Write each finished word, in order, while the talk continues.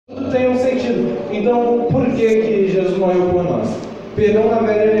tem um sentido. Então, por que Jesus morreu por nós? Perdão na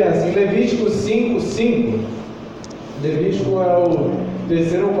velha aliança. Em Levítico 5:5, Levítico é o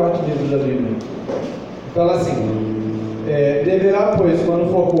terceiro ou quarto livro da Bíblia, fala assim: deverá, pois,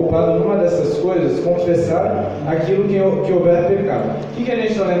 quando for culpado numa dessas coisas, confessar aquilo que houver pecado. O que a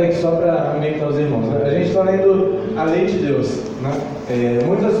gente está lendo aqui, só para ambientar os irmãos? A gente está lendo a lei de Deus, né?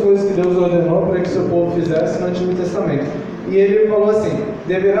 Muitas coisas que Deus ordenou para que seu povo fizesse no Antigo Testamento. E ele falou assim: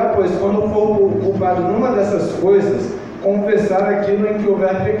 deverá, pois, quando for culpado numa dessas coisas, confessar aquilo em que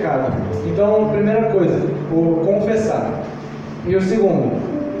houver pecado. Então, primeira coisa, o confessar. E o segundo,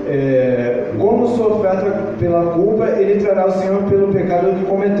 como sua oferta pela culpa, ele trará ao Senhor pelo pecado que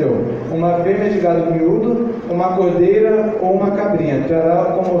cometeu. Uma fêmea de gado miúdo, uma cordeira ou uma cabrinha, trará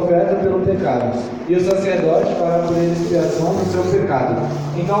como oferta pelo pecado. E o sacerdote fará por ele expiação do seu pecado.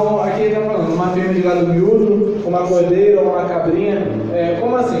 Então, aqui ele está falando, uma fêmea de gado miúdo, uma cordeira ou uma cabrinha.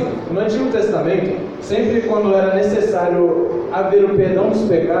 Como assim? No Antigo Testamento, sempre quando era necessário haver o perdão dos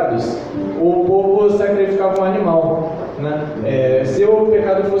pecados, o povo sacrificava um animal, né? Se o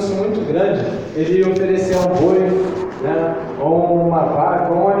pecado fosse muito grande, ele ia oferecer um boi, né? Ou uma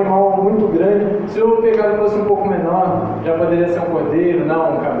vaca, ou um animal muito grande. Se o pecado fosse um pouco menor, já poderia ser um cordeiro,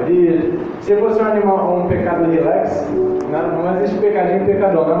 não, um cabrito. Se fosse um animal, um pecado relax, né? Não existe pecadinho e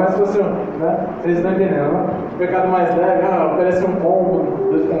pecadão, né? Mas se fosse, né? Vocês estão entendendo, né? Pecado mais leve, oferece um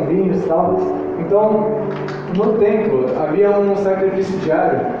pombo, 2 pombinhos e tal. Então, no templo havia um sacrifício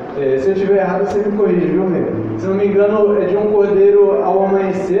diário. Se eu estiver errado, você me corrige, viu, meu? Se não me engano, é de um cordeiro ao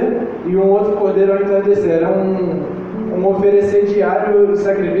amanhecer e um outro cordeiro ao entardecer. Era um oferecer diário de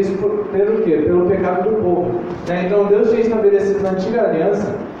sacrifício pelo quê? Pelo pecado do povo. Então, Deus tinha estabelecido na antiga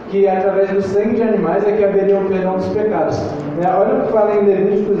aliança que através do sangue de animais é que haveria o perdão dos pecados. Olha o que fala em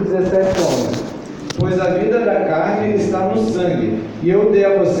Levíticos 17:11. Pois a vida da carne está no sangue, e eu dei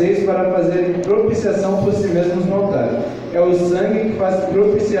a vocês para fazerem propiciação por si mesmos no altar. É o sangue que faz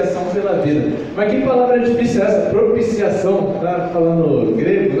propiciação pela vida. Mas que palavra difícil é essa? Propiciação, tá falando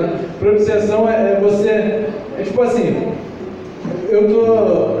grego, né? Propiciação é você, é tipo assim, eu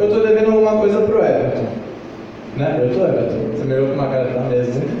tô devendo alguma coisa pro Everton, né? Eu tô Everton, você me olhou com uma cara da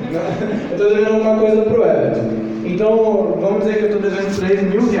mesa, né? Eu tô devendo alguma coisa pro Everton. Então, vamos dizer que eu tô devendo para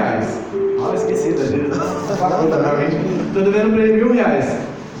ele R$1.000. Esqueci da gente. Estou devendo para ele R$1.000.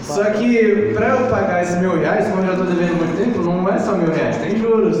 Só que para eu pagar esses R$1.000, como eu já estou devendo muito tempo, não é só R$1.000, tem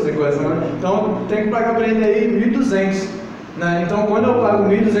juros, tem coisa, né? Então tem que pagar para ele aí R$1.200. Né? Então quando eu pago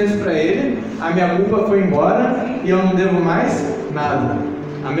R$1.200 para ele, a minha culpa foi embora e eu não devo mais nada.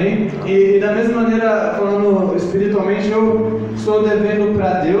 Amém? E da mesma maneira, falando espiritualmente, eu estou devendo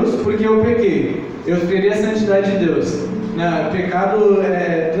para Deus porque eu pequei. Eu feri a santidade de Deus. Pecado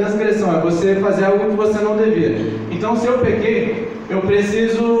é transgressão, é você fazer algo que você não devia. Então, se eu pequei, eu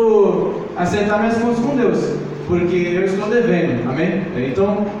preciso acertar minhas contas com Deus, porque eu estou devendo, amém?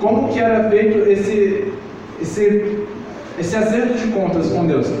 Então, como que era feito esse acerto de contas com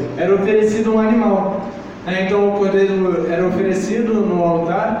Deus? Era oferecido um animal. Então, o cordeiro era oferecido no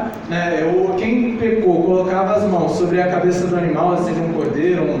altar. Quem pecou colocava as mãos sobre a cabeça do animal, seja um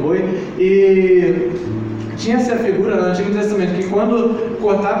cordeiro, um boi, e tinha-se a figura no Antigo Testamento que quando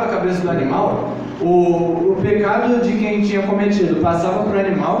cortava a cabeça do animal, o pecado de quem tinha cometido passava para o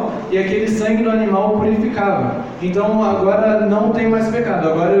animal e aquele sangue do animal purificava. Então agora não tem mais pecado,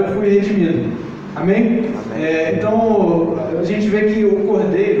 agora eu fui redimido. Amém? Então a gente vê que o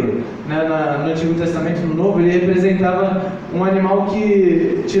cordeiro, no Antigo Testamento e no Novo, ele representava um animal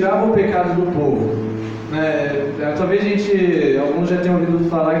que tirava o pecado do povo. Talvez alguns já tenham ouvido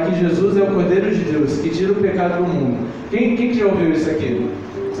falar que Jesus é o Cordeiro de Deus, que tira o pecado do mundo. Quem já ouviu isso aqui?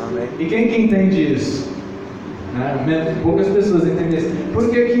 Amém. E quem que entende isso? Poucas pessoas entendem isso. Por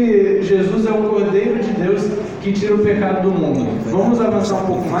que Jesus é o Cordeiro de Deus que tira o pecado do mundo? Vamos avançar um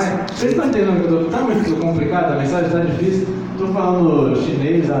pouco mais. Vocês estão entendendo que está muito complicado? A mensagem está difícil. Estou falando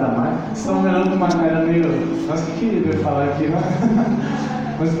chinês, aramaico. Vocês estão olhando com uma cara meio... Nossa, o que ele veio falar aqui?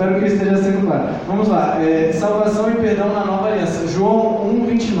 Mas espero que esteja sendo claro. Vamos lá. Salvação e perdão na nova aliança. João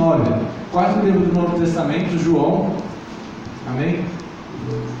 1:29. Quarto livro do Novo Testamento, João. Amém?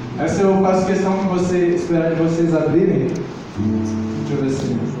 Essa eu faço questão que esperar de vocês abrirem. Deixa eu ver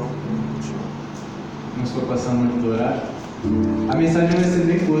se não estou passando muito do horário. A mensagem vai ser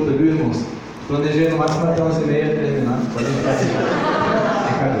bem curta, viu, irmãos? Planejei no máximo até 11h30 terminar. Pode ficar assim.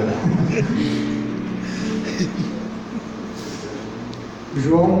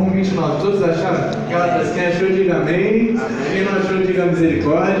 João 1:29. Todos acharam? Quem achou, diga amém. Quem não achou, diga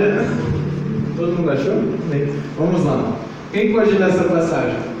misericórdia. Todo mundo achou? Amém. Vamos lá. Quem pode ler essa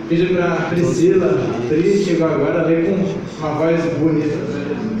passagem? Pedir para Priscila, Pri, chegou agora, ler com uma voz bonita para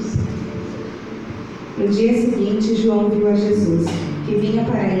Jesus. dia seguinte, João viu a Jesus, que vinha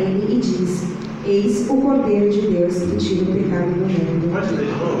para ele, e disse: Eis o Cordeiro de Deus que tira o pecado do mundo. Pode ler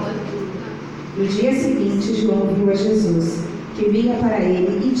de novo? No dia seguinte, João viu a Jesus, que vinha para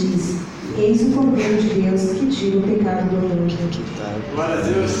ele, e disse: Eis o Cordeiro de Deus que tira o pecado do mundo. Glória a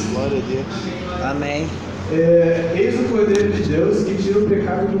Deus. Glória a Deus. Amém. Eis o Cordeiro de Deus que tira o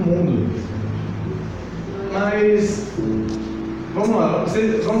pecado do mundo. Mas vamos lá,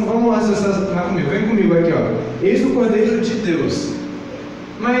 vamos raciocinar comigo. Vem comigo aqui, ó. Eis o Cordeiro de Deus.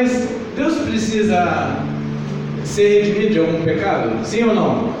 Mas Deus precisa ser redimido de algum pecado? Sim ou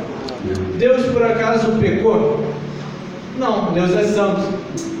não? Deus por acaso pecou? Não, Deus é santo,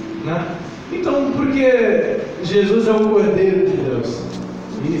 né? Então, por que Jesus é o Cordeiro de Deus?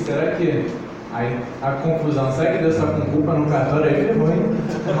 Ih, será que aí a confusão, será que Deus está com culpa no cartório aí? Ferrou, hein?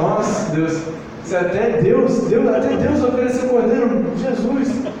 Nossa, Deus, se até Deus ofereceu o Cordeiro, Jesus,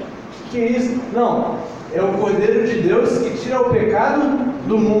 que isso? Não, é o Cordeiro de Deus que tira o pecado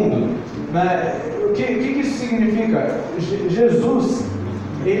do mundo, né? O que isso significa? Jesus,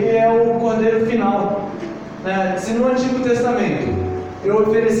 ele é o Cordeiro final, né? Se no Antigo Testamento eu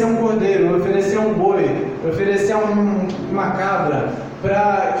oferecia um cordeiro, eu oferecia um boi, eu oferecia uma cabra,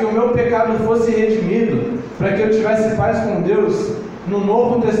 para que o meu pecado fosse redimido, para que eu tivesse paz com Deus, no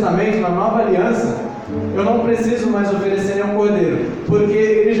Novo Testamento, na Nova Aliança, eu não preciso mais oferecer nenhum cordeiro, porque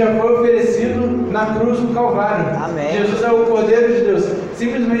ele já foi oferecido na cruz do Calvário. Amém. Jesus é o Cordeiro de Deus.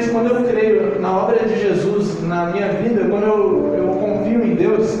 Simplesmente quando eu creio na obra de Jesus na minha vida, quando eu confio em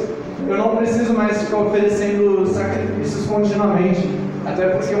Deus, eu não preciso mais ficar oferecendo sacrifícios continuamente, até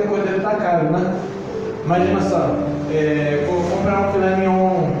porque um cordeiro está caro, né? Imagina só, comprar um filé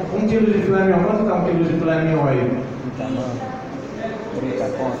mignon, 1 quilo de filé mignon, quanto está 1 quilo de filé mignon aí?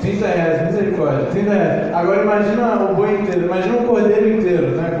 30 reais, misericórdia, 30 reais. Agora imagina o boi inteiro, imagina um cordeiro inteiro,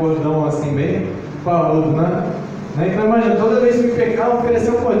 né? Cordão assim, bem parrudo, né? Então imagina, toda vez que pecar,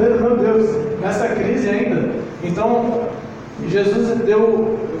 oferecer um cordeiro, meu Deus, nessa crise ainda. Então, Jesus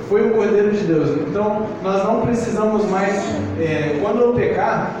foi o Cordeiro de Deus. Então, nós não precisamos mais, quando eu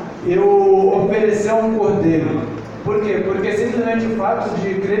pecar, eu oferecer um cordeiro. Por quê? Porque simplesmente o fato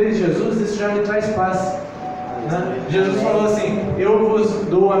de crer em Jesus, isso já me traz paz, né? Jesus falou assim: eu vos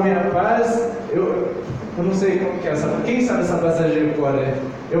dou a minha paz. Eu não sei como que é essa. Quem sabe essa passagem de cor?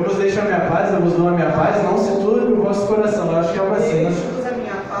 Eu vos deixo a minha paz, eu vos dou a minha paz, não se turbe o vosso coração. Eu acho que é algo assim, né? Deixo-vos a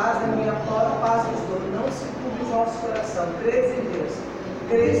minha paz vos dou, não se turbe o vosso coração. Credes em Deus.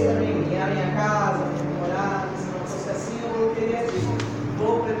 Credes também em mim, a minha casa, a minha morada. Se não fosse assim, eu teria dito: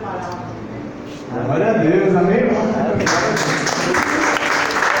 vou preparar. Glória a Deus, amém? Olha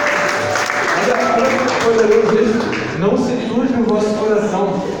que poderoso isso. Não se turbe o vosso coração.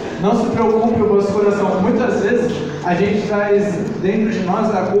 Não se preocupe o vosso coração. Muitas vezes a gente traz dentro de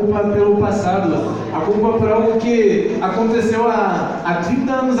nós a culpa pelo passado, a culpa por algo que aconteceu há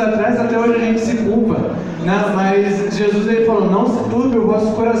 30 anos atrás, até hoje a gente se culpa, né? Mas Jesus ele falou: não se turbe o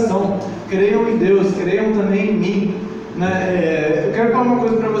vosso coração, creiam em Deus, creiam também em mim, né? Eu quero falar uma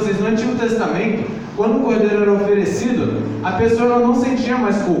coisa para vocês. No Antigo Testamento, quando o cordeiro era oferecido, a pessoa não sentia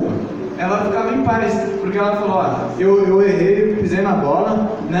mais culpa, ela ficava em paz, porque ela falou: ó, eu errei, pisei na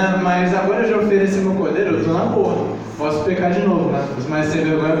bola, né? Mas agora eu já ofereci meu cordeiro, eu estou na boa, posso pecar de novo, né? Mas sem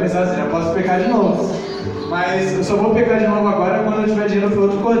vergonha pensar assim: já posso pecar de novo, mas eu só vou pecar de novo agora quando eu tiver dinheiro para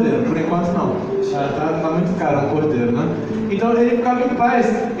outro cordeiro, por enquanto não, tá muito caro um cordeiro, né? Então ele ficava em paz.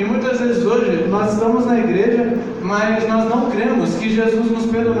 E muitas vezes hoje nós estamos na igreja, mas nós não cremos que Jesus nos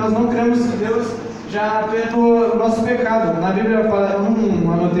perdoou, nós não cremos que Deus já perdoou o nosso pecado. Na Bíblia fala, eu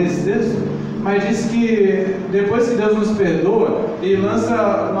não anotei esse texto, mas diz que depois que Deus nos perdoa, Ele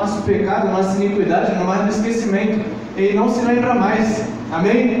lança o nosso pecado, nossa iniquidade no mar do esquecimento. Ele não se lembra mais.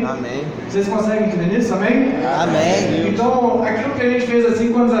 Amém? Amém. Vocês conseguem entender nisso? Amém? Amém. Então, aquilo que a gente fez há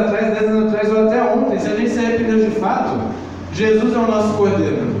 5 anos atrás, 10 anos atrás ou até ontem, se a gente se arrependeu de fato, Jesus é o nosso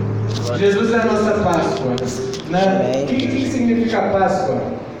Cordeiro. Jesus é a nossa Páscoa, né? O que significa Páscoa?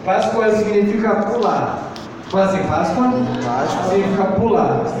 Páscoa significa pular. Fala assim: Páscoa significa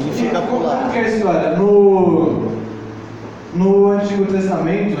pular. Significa pular. Como que é a história? No Antigo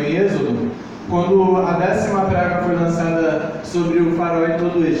Testamento, em Êxodo, quando a 10ª praga foi lançada sobre o faraó e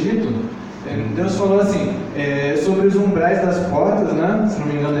todo o Egito, Deus falou assim, sobre os umbrais das portas, né? Se não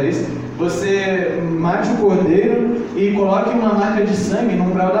me engano é isso: você mate o cordeiro e coloque uma marca de sangue no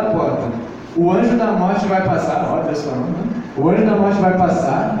umbral da porta. O anjo da morte vai passar, olha Deus falando, né? O anjo da morte vai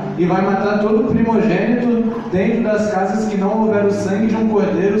passar e vai matar todo o primogênito dentro das casas que não houver o sangue de um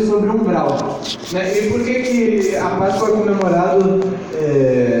cordeiro sobre o umbral, né? E por que a Páscoa é comemorado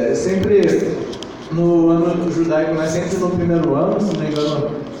sempre no ano judaico, mas sempre no primeiro ano, se não me engano,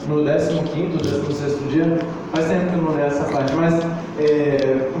 no 15º, 16º dia. Faz tempo que eu não leio essa parte, mas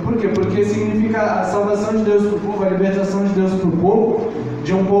por quê? Porque significa a salvação de Deus para o povo, a libertação de Deus para o povo,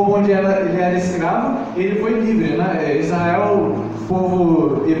 de um povo onde ele era escravo, ele foi livre, né? Israel, o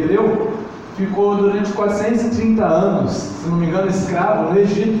povo hebreu, ficou durante 430 anos, se não me engano, escravo no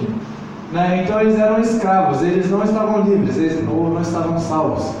Egito, né? Então eles eram escravos, eles não estavam livres, eles não estavam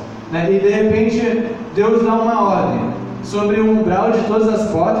salvos, né? E de repente Deus dá uma ordem: sobre o umbral de todas as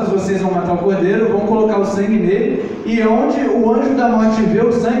portas vocês vão matar o cordeiro, vão colocar o sangue nele, e onde o anjo da morte vê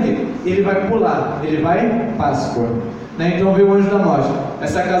o sangue, ele vai pular, ele vai Páscoa, né? Então vê o anjo da morte: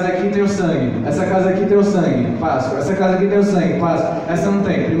 essa casa aqui tem o sangue, essa casa aqui tem o sangue, Páscoa, essa casa aqui tem o sangue, Páscoa, essa não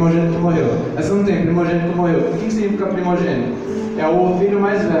tem, primogênito morreu, essa não tem, primogênito morreu. O que significa primogênito? É o filho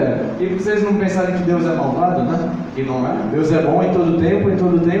mais velho. E vocês não pensarem que Deus é malvado, né? Que não é. Deus é bom em todo tempo,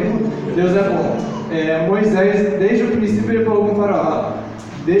 Deus é bom. Moisés, desde o princípio, ele falou com o faraó: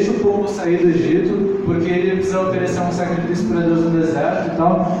 deixa o povo sair do Egito, porque ele precisa oferecer um sacrifício para Deus no deserto e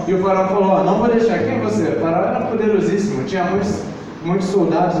tal. E o faraó falou: não vou deixar. Quem é você? O faraó era poderosíssimo, tinha muitos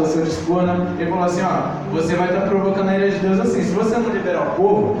soldados ao seu dispor, né? Ele falou assim: você vai estar provocando a ira de Deus assim. Se você não liberar o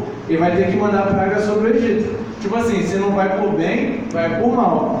povo, ele vai ter que mandar praga sobre o Egito. Tipo assim, se não vai por bem, vai por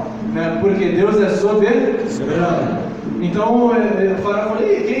mal, né? Porque Deus é soberano. Então o faraó falou: quem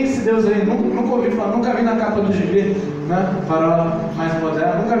é esse Deus aí? Nunca ouvi falar, nunca vi na capa do gibi, né? O faraó mais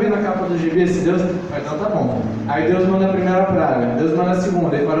moderno: nunca vi na capa do gibi esse Deus. Mas então tá bom. Aí Deus manda a primeira praga, Deus manda a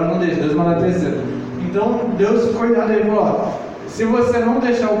segunda, aí o faraó não deixa, Deus manda a terceira. Então Deus ficou cuidado aí e falou: se você não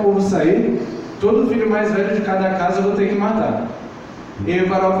deixar o povo sair, todo filho mais velho de cada casa eu vou ter que matar. E o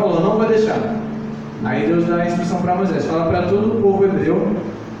faraó falou: não vou deixar. Aí Deus dá a instrução para Moisés: fala para todo o povo hebreu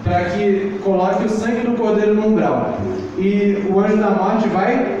para que coloque o sangue do cordeiro no umbral, e o anjo da morte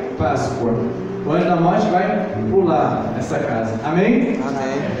vai Páscoa, o anjo da morte vai pular essa casa. Amém?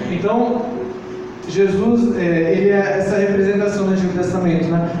 Amém. Então Jesus, ele é essa representação do Antigo Testamento,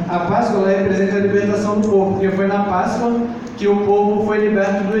 né? A Páscoa, ela representa a libertação do povo, porque foi na Páscoa que o povo foi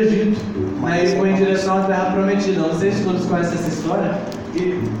liberto do Egito, né? E foi em direção à Terra Prometida. Não sei se todos conhecem essa história,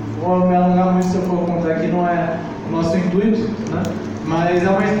 e vou me alongar muito se eu for contar aqui, não é o nosso intuito, né? Mas é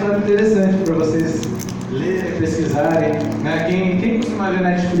uma história interessante para vocês lerem, pesquisarem, né? Quem costuma ver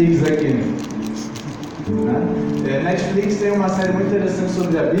Netflix aqui? Né? Netflix tem uma série muito interessante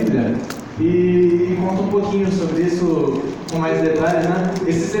sobre a Bíblia e conta um pouquinho sobre isso com mais detalhes, né?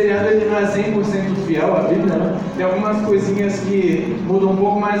 Esse seriado, ele não é 100% fiel à Bíblia, né? Tem algumas coisinhas que mudam um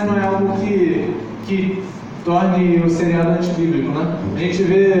pouco, mas não é algo que torne o seriado antibíblico, né? A gente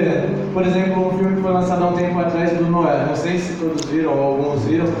vê, por exemplo, um filme que foi lançado há um tempo atrás do Noé, não sei se todos viram ou alguns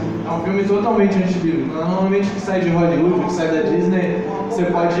viram, é um filme totalmente antibíblico. Normalmente o que sai de Hollywood, o que sai da Disney, você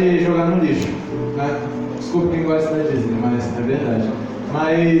pode jogar no lixo, né? Desculpa quem gosta da Disney, mas é verdade.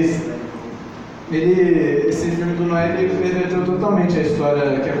 Mas esse filme do Noé, ele perverteu totalmente a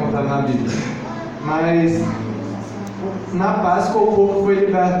história que é contada na Bíblia. Mas na Páscoa o povo foi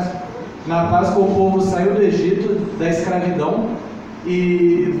liberto. Na Páscoa o povo saiu do Egito, da escravidão,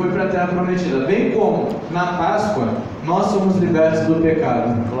 e foi para a Terra Prometida. Bem como na Páscoa nós somos libertos do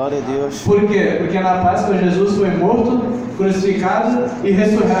pecado. Glória a Deus. Por quê? Porque na Páscoa Jesus foi morto, crucificado e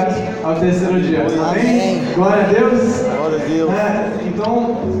ressurreto ao terceiro dia. Amém? Glória a Deus. Glória a Deus.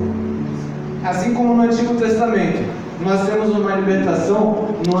 Então, assim como no Antigo Testamento nós temos uma libertação,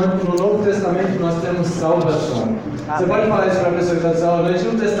 no Novo Testamento nós temos salvação. Você pode falar isso para a pessoa que está do céu? No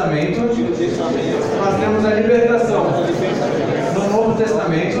Antigo Testamento nós temos a libertação. No Novo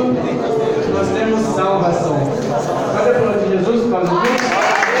Testamento nós temos salvação. Olha para o de Jesus, por causa disso.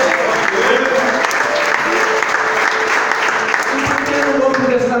 E por que no Novo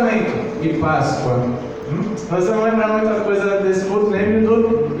Testamento? E Páscoa. Você não lembra muita coisa desse culto, lembre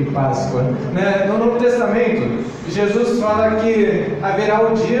do e Páscoa, né? No Novo Testamento, Jesus fala que haverá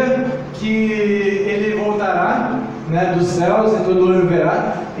o dia que ele voltará, né, dos céus e todo olho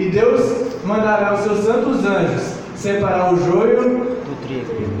verá, e Deus mandará os seus santos anjos separar o joio Do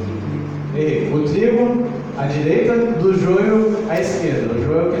trigo. O trigo à direita, do joio à esquerda. O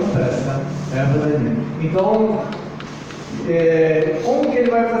joio é o que não presta, tá? É a verdade. Então, como que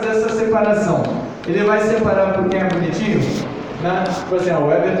ele vai fazer essa separação? Ele vai separar por quem é bonitinho, né? Tipo assim,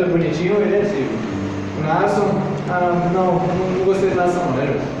 o Everton é bonitinho, ele é trigo. O Nasson, não gostei do Nasson,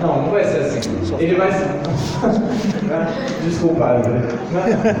 não vai ser assim. Ele vai desculpa,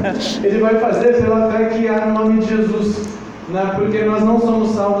 ele vai fazer pela fé que há no nome de Jesus, né? Porque nós não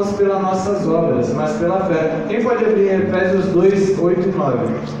somos salvos pelas nossas obras, mas pela fé. Quem pode abrir Efésios 2, 8 e 9?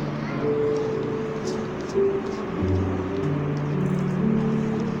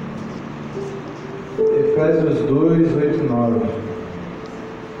 Efésios 2, 8 e 9.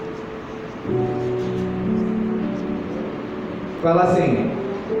 fala assim: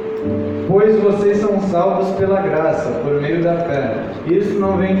 pois vocês são salvos pela graça, por meio da fé. Isso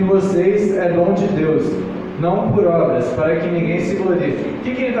não vem de vocês, é dom de Deus, não por obras, para que ninguém se glorie. O que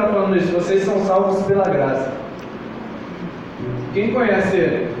ele está falando isso? Vocês são salvos pela graça. Quem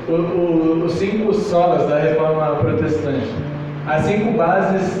conhece os 5 solas da Reforma Protestante? As 5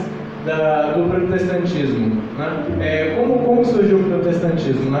 bases do protestantismo, né? Como surgiu o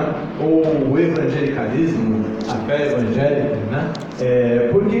protestantismo, né? O evangelicalismo, a fé evangélica, né?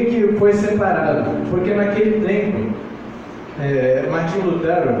 Por que foi separado? Porque naquele tempo, Martinho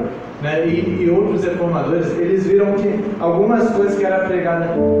Lutero, né, e outros reformadores, eles viram que algumas coisas que eram pregadas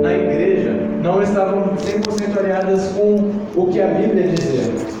na igreja não estavam 100% alinhadas com o que a Bíblia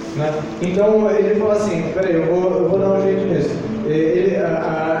dizia, né? Então ele falou assim: peraí, eu vou dar um jeito nisso.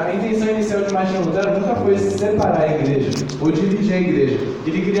 A intenção inicial de Martinho Lutero nunca foi separar a igreja ou dividir a igreja.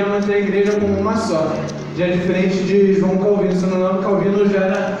 Ele queria manter a igreja como uma só. Já é diferente de João Calvino. Se não me engano, Calvino já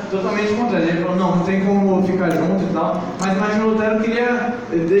era totalmente contrário. Ele falou: não tem como ficar junto e tal. Mas Martinho Lutero queria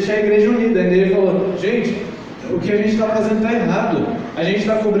deixar a igreja unida. Ainda ele falou: gente, o que a gente está fazendo está errado. A gente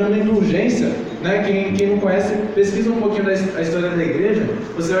está cobrando indulgência, né? Quem não conhece, pesquisa um pouquinho da história da igreja.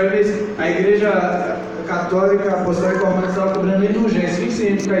 Você vai ver a igreja católica, apostólica romana estava cobrando indulgência. O que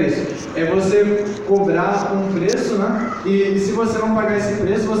significa isso? É você cobrar um preço, né? E se você não pagar esse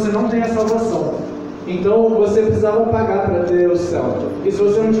preço, você não tem a salvação. Então você precisava pagar para ter o céu. E se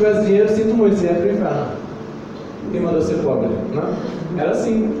você não tivesse dinheiro, sinto muito, você ia para o inferno. Quem mandou ser pobre? Não? Era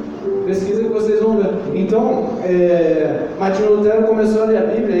assim. Pesquisa que vocês vão ver. Então, Martinho Lutero começou a ler a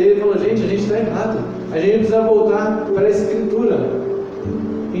Bíblia e ele falou: gente, a gente está errado. A gente precisa voltar para a Escritura.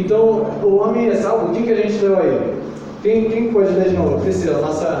 Então, o homem é salvo. O que a gente leu aí? Quem pode ler de novo? Priscila,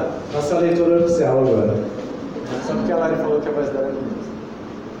 nossa leitura oficial agora. Só porque a Lari falou que a voz dela é bonita.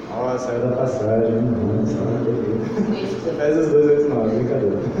 Ó, saiu da passagem. Efésios 2, 8, 9.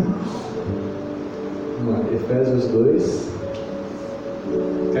 Brincadeira. Vamos lá. Efésios 2.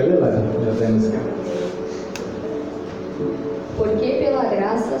 Quer ler, Lari? Já está nesse canal. Porque pela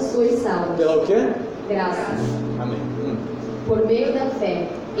graça sois salvos. Pela o quê? Graça. Amém. Por meio da fé.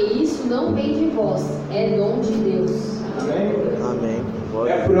 E isso não vem de vós, é dom de Deus. Amém? Amém.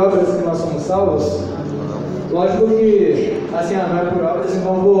 É por obras que nós somos salvos? Lógico que, assim, não é por obras,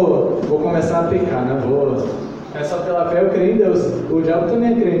 então vou começar a pecar, né? É só pela fé eu creio em Deus. O diabo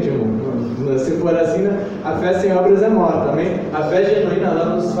também é crente, irmão. Se for assim, né? A fé sem obras é morta, amém? A fé genuína,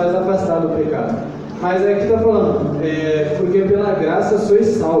 ela nos faz afastar do pecado. Mas aqui está falando, porque pela graça sois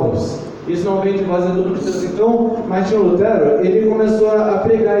salvos. Isso não vem de vós, é dom de Deus. Então, Martinho Lutero, ele começou a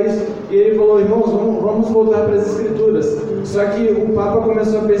pregar isso. E ele falou: irmãos, vamos voltar para as Escrituras. Só que o Papa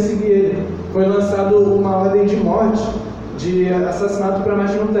começou a perseguir ele. Foi lançado uma ordem de morte, de assassinato para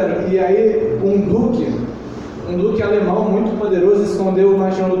Martinho Lutero. E aí, um duque alemão muito poderoso escondeu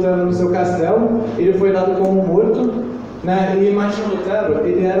Martinho Lutero no seu castelo. Ele foi dado como morto, né? E Martinho Lutero,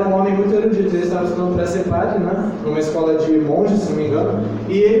 ele era um homem muito erudito. Ele estava estudando para ser padre, né? Numa escola de monges, se não me engano.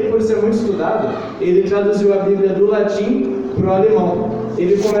 E ele, por ser muito estudado, ele traduziu a Bíblia do latim para o alemão.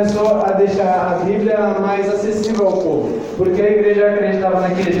 Ele começou a deixar a Bíblia mais acessível ao povo, porque a igreja acreditava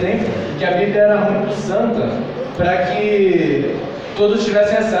naquele tempo que a Bíblia era muito santa para que todos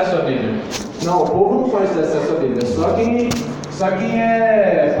tivessem acesso à Bíblia. Não, o povo não pode ter acesso à Bíblia, só quem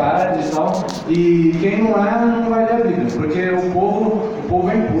é padre e tal, e quem não é, não vai ler a Bíblia, porque o povo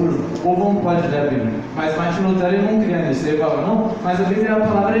é impuro, o povo não pode ler a Bíblia. Mas Martinho Lutero, ele não cria nisso, ele fala: não, mas a Bíblia é a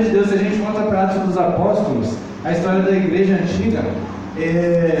palavra de Deus. Se a gente volta para Atos dos Apóstolos, a história da igreja antiga,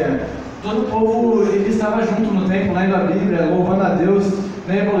 todo o povo, ele estava junto no templo, lendo a Bíblia, louvando a Deus,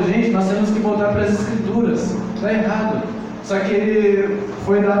 né? Ele falou: gente, nós temos que voltar para as Escrituras, está errado. Só que ele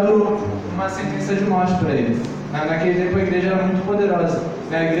foi dado uma sentença de morte para ele. Naquele tempo a igreja era muito poderosa.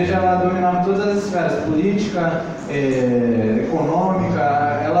 A igreja, ela dominava todas as esferas, política, econômica,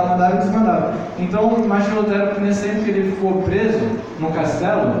 ela mandava e desmandava. Então, Martinho Lutero, nesse tempo que ele ficou preso no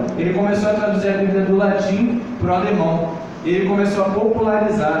castelo, ele começou a traduzir a Bíblia do latim para o alemão. E ele começou a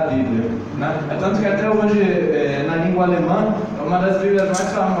popularizar a Bíblia, né? É tanto que até hoje, na língua alemã, uma das Bíblias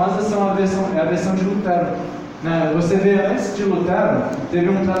mais famosas é a versão de Lutero. Você vê, antes de Lutero, teve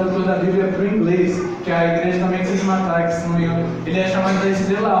um tradutor da Bíblia para o inglês, que a igreja também quis matar, que se não me engano, ele é chamado da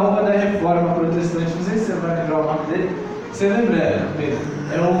estrela alva da reforma protestante. Não sei se você vai lembrar o nome dele. Você lembra, Pedro?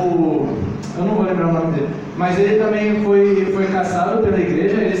 Eu não vou lembrar o nome dele. Mas ele também foi caçado pela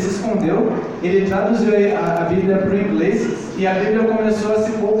igreja, ele se escondeu, ele traduziu a Bíblia para o inglês e a Bíblia começou a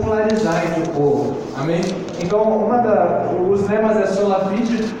se popularizar entre o povo. Amém? Então, os lemas é sola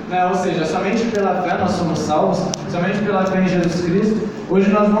fide, né? Ou seja, somente pela fé nós somos salvos, somente pela fé em Jesus Cristo. Hoje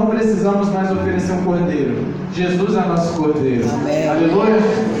nós não precisamos mais oferecer um cordeiro. Jesus é nosso cordeiro. Amém. Aleluia.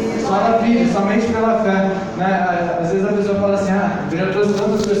 Sola fide, somente pela fé. Né? Às vezes a pessoa fala assim, eu já trouxe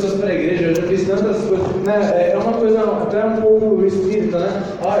tantas pessoas para a igreja, eu já fiz tantas coisas. Né? É uma coisa até um pouco espírita, né?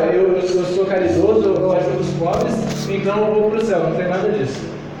 Eu sou caridoso, eu ajudo os pobres, então eu vou para o céu. Não tem nada disso.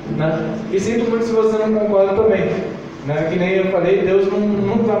 Né? E sinto muito se você não concorda também. Né? Que nem eu falei, Deus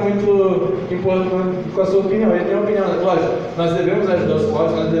não está muito importando com a sua opinião. Ele tem uma opinião. Lógico, nós devemos ajudar os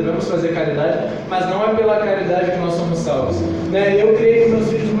pobres, nós devemos fazer caridade, mas não é pela caridade que nós somos salvos. Né? Eu criei meus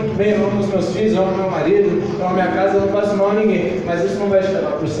filhos muito bem, eu amo os meus filhos, eu amo meu marido, eu amo minha casa, eu não faço mal a ninguém, mas isso não vai te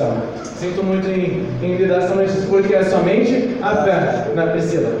levar para o céu. Sinto muito em lidar com isso, porque é somente a fé. Na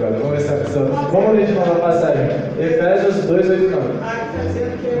Priscila, agora, vamos ver se a pessoa. Vamos ler de novo a passagem. Efésios 2, 8, 9. Está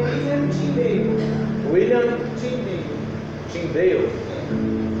dizendo que é William Tyndale. William Tyndale.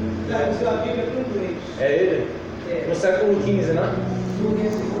 Traduziu a Bíblia para o inglês. É ele? É. No século XV, né?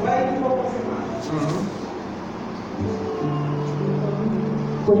 Vai que vou confirmar.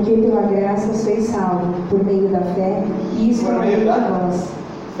 Porque pela graça sois salvos, por meio da fé, e isso Por não meio vem de da vós.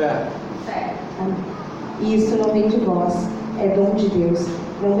 Fé. E isso não vem de vós, é dom de Deus.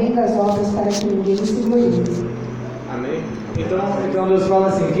 Não vem das obras para que ninguém se glorie. Amém? Então Deus fala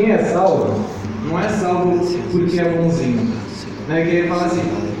assim, quem é salvo, não é salvo porque é bonzinho. Né? Que ele fala assim,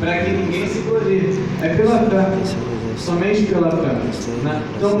 para que ninguém se glorie. É pela fé. Somente pela fé. Né?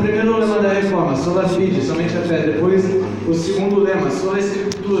 Então o primeiro lema da reforma, sola fide, somente a fé. Depois o segundo lema, sola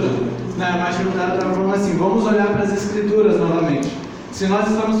escritura. Né? Mas o cara estava falando assim, vamos olhar para as escrituras novamente. Se nós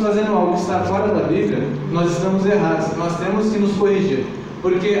estamos fazendo algo que está fora da Bíblia, nós estamos errados. Nós temos que nos corrigir.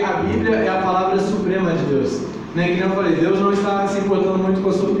 Porque a Bíblia é a palavra suprema de Deus. Né? Que eu falei, Deus não está se importando muito com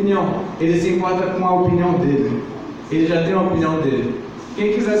a sua opinião. Ele se importa com a opinião dele. Ele já tem a opinião dele.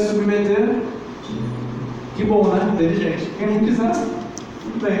 Quem quiser se submeter, que bom, né? Inteligente. Quem não quiser,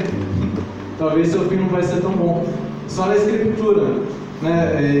 tudo bem. Talvez seu fim não vai ser tão bom. Só na Escritura,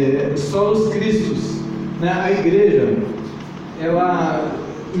 né? Só os Cristos, né? A igreja, ela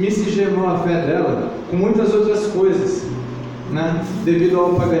miscigenou a fé dela com muitas outras coisas, né? Devido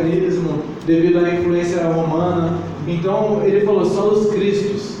ao paganismo, devido à influência romana. Então ele falou, só os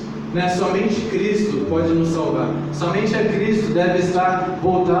Cristos, né? Somente Cristo pode nos salvar. Somente a Cristo deve estar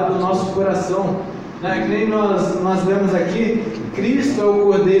voltado o nosso coração, né? Que nem nós lemos aqui, Cristo é o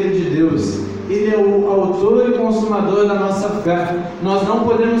Cordeiro de Deus. Ele é o autor e consumador da nossa fé. Nós não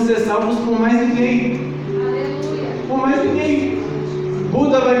podemos ser salvos por mais ninguém. Por mais ninguém.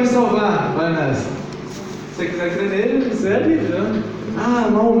 Buda vai me salvar, vai nessa. Se você quiser crer nele, você é livre, né?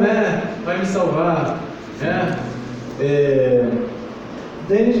 Maomé vai me salvar.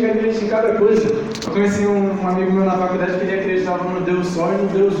 Tem gente que acredita em cada coisa. Eu conheci um amigo meu na faculdade que ele acreditava no Deus Sol e no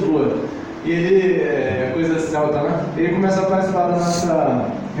Deus Lua. E ele, coisa celta, né? Ele começou a participar da nossa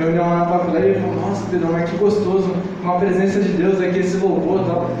reunião lá na faculdade e ele falou, nossa, Pedro, mas que gostoso, uma presença de Deus aqui, esse louvor e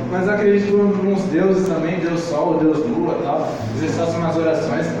tal. Mas eu acredito nos deuses também, Deus Sol, Deus Lua e tal. Às vezes faço umas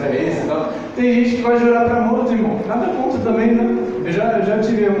orações para eles e tal. Tem gente que gosta de orar para morto, irmão. Nada contra também, né? Eu já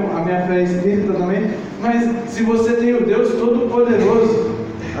tive a minha fé espírita também. Mas se você tem o Deus Todo-Poderoso,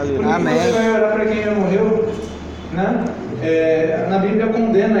 por que você vai orar para quem já morreu? Né? Na Bíblia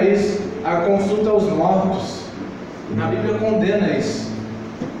condena isso. A consulta aos mortos. Na Bíblia condena isso.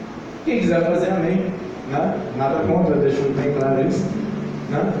 Quem quiser fazer, amém. Né? Nada contra, deixou bem claro isso.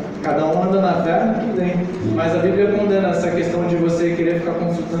 Né? Cada um anda na fé, tudo bem. Mas a Bíblia condena essa questão de você querer ficar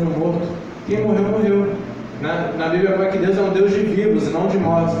consultando o morto. Quem morreu, morreu. Né? Na Bíblia fala que Deus é um Deus de vivos e não de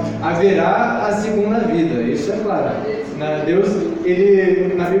mortos. Haverá a segunda vida, isso é claro. Né?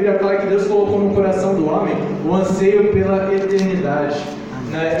 Na Bíblia fala que Deus colocou no coração do homem o anseio pela eternidade.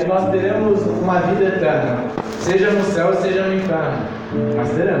 Né? E nós teremos uma vida eterna, seja no céu, seja no inferno. Nós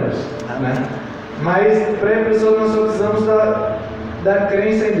teremos. Né? Mas para a pessoa nós só precisamos da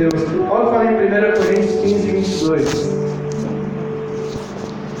crença em Deus. Olha o que fala em 1 Coríntios 15, 22.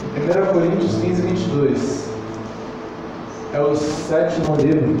 1 Coríntios 15, 22. É o 7º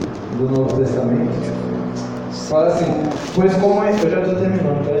livro do Novo Testamento. Fala assim, pois como eu já estou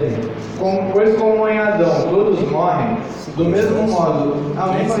terminando, peraí. Pois como em Adão todos morrem, do mesmo modo,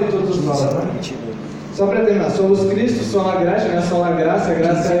 nem falei todos os nomes, né? Só para terminar, somos Cristo, sola graça, né? Sola graça, a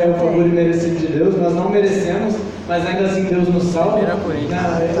graça é o favor imerecido de Deus, nós não merecemos, mas ainda assim Deus nos salva.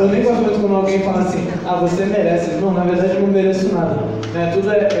 Eu nem gosto muito quando alguém fala assim, você merece. Não, na verdade eu não mereço nada.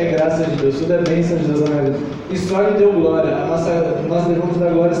 Tudo é graça de Deus, tudo é bênção de Deus na minha vida. E só lhe deu glória, nós devemos dar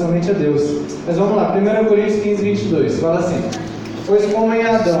glória somente a Deus. Mas vamos lá, 1 Coríntios 15, 22, fala assim, pois como em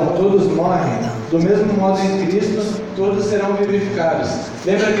Adão todos morrem, Do mesmo modo, em Cristo, todos serão vivificados.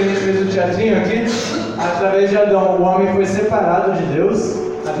 Lembra que a gente fez o teatrinho aqui? Através de Adão, o homem foi separado de Deus,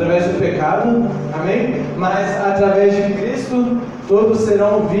 através do pecado, amém? Mas através de Cristo, todos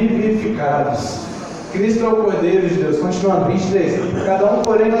serão vivificados. Cristo é o Cordeiro de Deus. Continuando, 23. Cada um,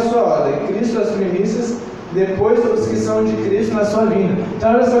 porém, na sua ordem. Cristo as primícias, depois os que são de Cristo na sua vinda.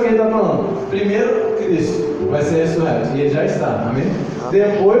 Então, olha só o que ele está falando. Primeiro, Cristo vai ser ressurreto. E ele já está, amém?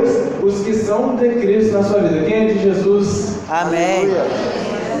 Depois, os que são de Cristo na sua vida. Quem é de Jesus? Amém.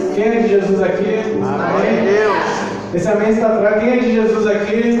 Quem é de Jesus aqui? Amém. Deus. Esse amém está fraco. Quem é de Jesus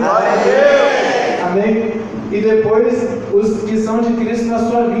aqui? Amém. Amém. E depois, os que são de Cristo na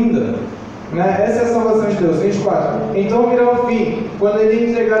sua vinda. Essa é a salvação de Deus. 24. Então virá o fim, quando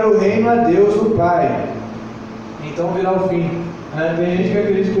ele entregar o reino a Deus, o Pai. Então virá o fim. Tem gente que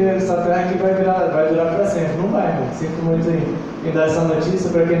acredita que essa terra aqui vai durar para sempre. Não vai, né? Sinto muito em dar essa notícia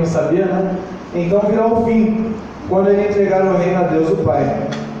para quem não sabia, né? Então virá o fim, quando ele entregar o reino a Deus, o Pai.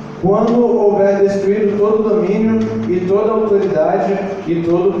 Quando houver destruído todo o domínio e toda a autoridade e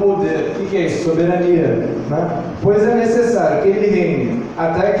todo o poder. O que é isso? Soberania. Né? Pois é necessário que ele reine,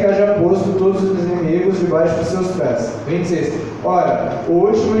 até que haja posto todos os inimigos debaixo dos seus pés. 26. Ora, o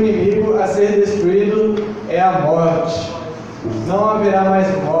último inimigo a ser destruído é a morte. Não haverá mais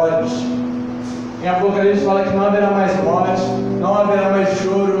morte. Em Apocalipse fala que não haverá mais morte, não haverá mais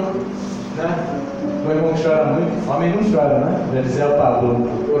choro. Né? O irmão que chora muito, homem não chora, né? Já dizia o Pablo,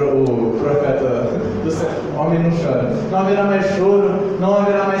 o profeta do céu, homem não chora. Não haverá mais choro, não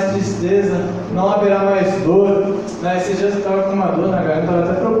haverá mais tristeza, não haverá mais dor. Né? Esses dias eu estava com uma dor na garganta, estava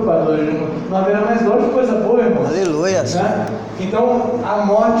até preocupado hoje. Não haverá mais dor, que coisa boa, irmão. Aleluia. Né? Então a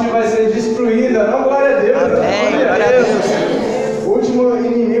morte vai ser destruída. Não, glória a Deus. Amém. Glória a Deus. O último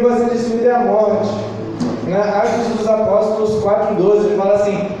inimigo a ser destruído é a morte. Atos dos Apóstolos 4,12, ele fala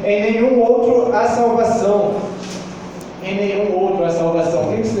assim: em nenhum outro há salvação. Em nenhum outro há salvação.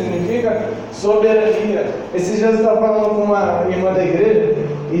 O que isso significa? Soberania. Esses dias eu estava falando com uma irmã da igreja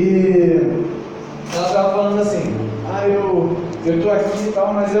e ela estava falando assim: eu estou aqui e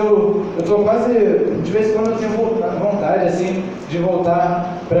tal, mas eu estou quase, de vez em quando eu tenho vontade assim, de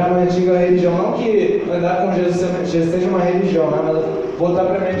voltar para a minha antiga religião. Não que andar com Jesus seja uma religião, né? Mas voltar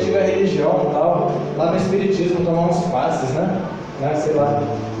para a minha antiga religião e tal, lá no Espiritismo, tomar uns passes, né? Sei lá,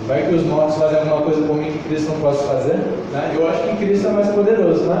 vai que os mortos fazem alguma coisa por mim que Cristo não possa fazer, né? Eu acho que Cristo é mais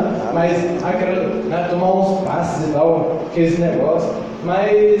poderoso, né? Mas tomar uns passes e tal, que esse negócio.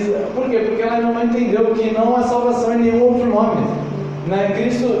 Mas por quê? Porque ela não entendeu que não há salvação em nenhum outro nome, né?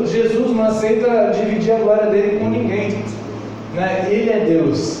 Cristo, Jesus não aceita dividir a glória dele com ninguém, né? Ele é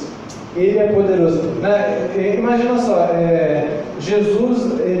Deus, ele é poderoso, né? Imagina só,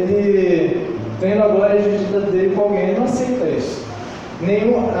 Jesus, ele tendo a glória dividida dele com alguém, ele não aceita isso.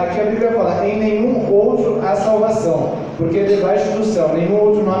 Aqui a Bíblia fala: em nenhum outro há salvação, porque debaixo do céu nenhum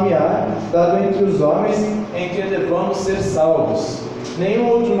outro nome há dado entre os homens em que devamos ser salvos. Nenhum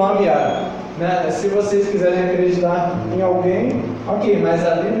outro nome há, né? Se vocês quiserem acreditar em alguém, ok, mas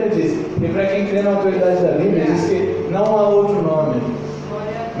a Bíblia diz, e para quem crê na autoridade da Bíblia, diz que não há outro nome.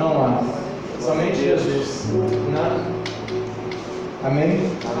 Não há, somente Jesus, né? Amém?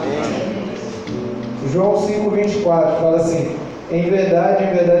 Amém. João 5,24 fala assim: em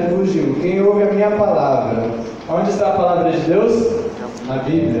verdade vos digo, quem ouve a minha palavra. Onde está a palavra de Deus? Na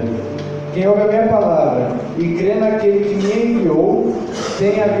Bíblia. Quem ouve a minha palavra e crê naquele que me enviou,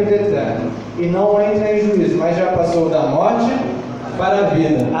 tem a vida eterna, e não entra em juízo, mas já passou da morte para a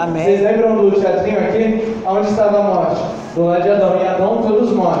vida. Amém. Vocês lembram do teatrinho aqui? Onde estava a morte? Do lado de Adão. Em Adão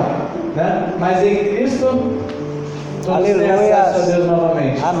todos morrem, né? Mas em Cristo todos têm acesso a Deus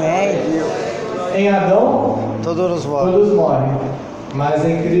novamente. Amém. Em Adão todos morrem, mas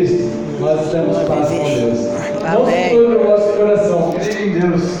em Cristo nós temos paz com Deus. Não se turbe o vosso coração, crede em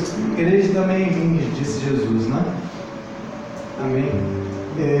Deus, crede também em mim, disse Jesus, né? Amém.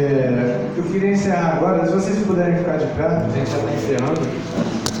 Eu queria encerrar agora, se vocês puderem ficar de pé, a gente já está encerrando.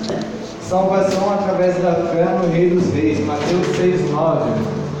 Salvação através da fé no Rei dos Reis, Mateus 6,9.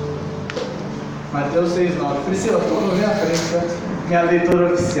 Mateus 6,9. Priscila, estou na minha frente, minha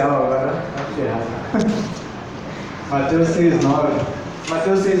leitura oficial agora. Está ferrado. Mateus 6,9.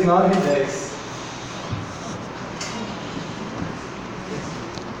 Mateus 6,9 e 10.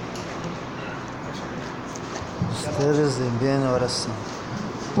 Estejas em bem na oração.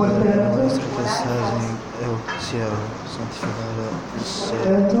 Portanto, Nossa que estás em cielo, santificado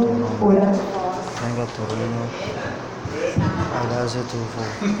seja teu nome. orando Venga tu reino, hágase tu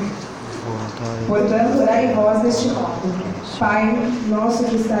vontade. Portanto, orai vós deste modo: Pai nosso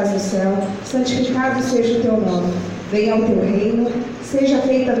que estás no céu, santificado seja o teu nome. Venha o teu reino, seja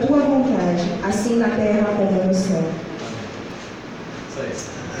feita a tua vontade, assim na terra como no céu. Isso aí.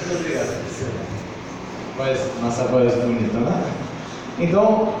 Muito obrigado. Nossa voz bonita, né?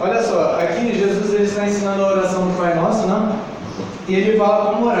 Então, olha só, aqui Jesus ele está ensinando a oração do Pai Nosso, né? E ele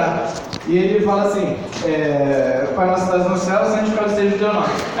fala como orar. E ele fala assim, Pai Nosso que estás no céu, santificado seja o teu nome.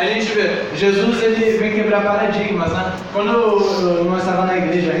 A gente vê, Jesus ele vem quebrar paradigmas, né? Quando nós estávamos na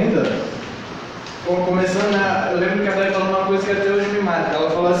igreja ainda, começando, né, eu lembro que a Dai falou uma coisa que até hoje me marca. Ela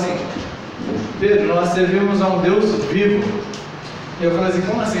falou assim, Pedro, nós servimos a um Deus vivo. E eu falei assim,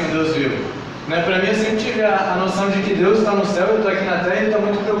 como assim um Deus vivo? Né, para mim eu sempre tive a noção de que Deus está no céu, eu estou aqui na terra, Ele está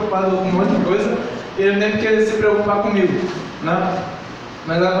muito preocupado com um monte de coisa, e Ele nem quer se preocupar comigo. Né?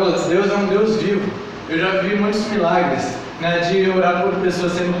 Mas ela falou, Deus é um Deus vivo. Eu já vi muitos milagres, né, de orar por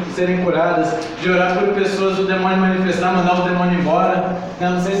pessoas serem curadas, de orar por pessoas, o demônio manifestar, mandar o demônio embora. Né?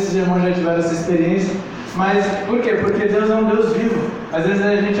 Não sei se os irmãos já tiveram essa experiência, mas por quê? Porque Deus é um Deus vivo. Às vezes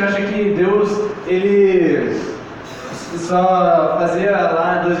a gente acha que Deus, Ele só fazia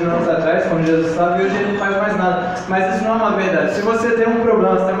lá 2000 anos atrás, quando Jesus estava, e hoje Ele não faz mais nada. Mas isso não é uma verdade. Se você tem um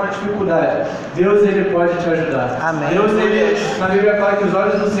problema, se tem uma dificuldade, Deus Ele pode te ajudar. Amém. Deus, Ele, na Bíblia fala que os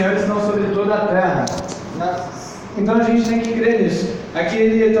olhos do Senhor estão sobre toda a terra. Então a gente tem que crer nisso. Aqui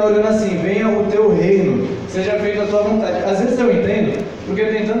Ele está orando assim, venha o teu reino, seja feita a tua vontade. Às vezes eu entendo, porque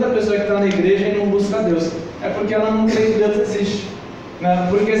tem tanta pessoa que está na igreja e não busca Deus. É porque ela não crê que Deus existe. Né?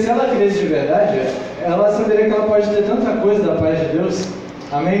 Porque se ela cresce de verdade, ela saberia que ela pode ter tanta coisa da paz de Deus.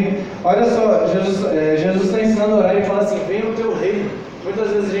 Amém? Olha só, Jesus está ensinando a orar e fala assim, venha o teu reino. Muitas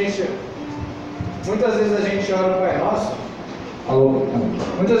vezes a gente ora o Pai Nosso. Alô?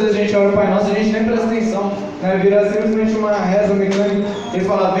 Muitas vezes a gente ora o Pai Nosso e a gente nem presta atenção. Né? Vira simplesmente uma reza mecânica. Ele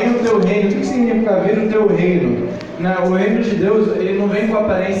fala, venha o teu reino. O que significa vir o teu reino? Né? O reino de Deus, ele não vem com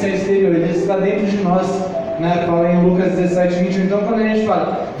aparência exterior, ele está dentro de nós. Né? Fala em Lucas 17, 21. Então quando a gente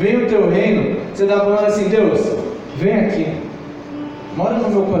fala, vem o teu reino, você está falando assim, Deus, vem aqui, mora no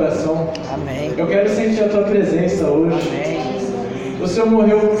meu coração. Amém. Eu quero sentir a tua presença hoje. Amém. O Senhor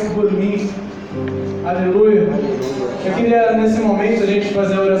morreu por mim. Aleluia. Eu queria nesse momento a gente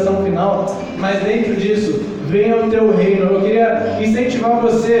fazer a oração final, mas dentro disso, venha o teu reino. Eu queria incentivar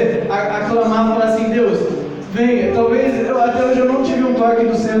você a clamar, falar assim, Deus, venha. Talvez até hoje eu não tive um toque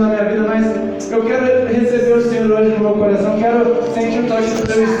do Senhor na minha vida, mas eu quero receber o Senhor hoje no meu coração, quero sentir o toque do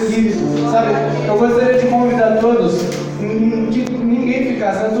teu Espírito, sabe? Eu gostaria de convidar todos, que ninguém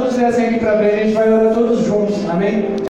ficasse, todos viessem aqui para ver, a gente vai orar todos juntos, amém?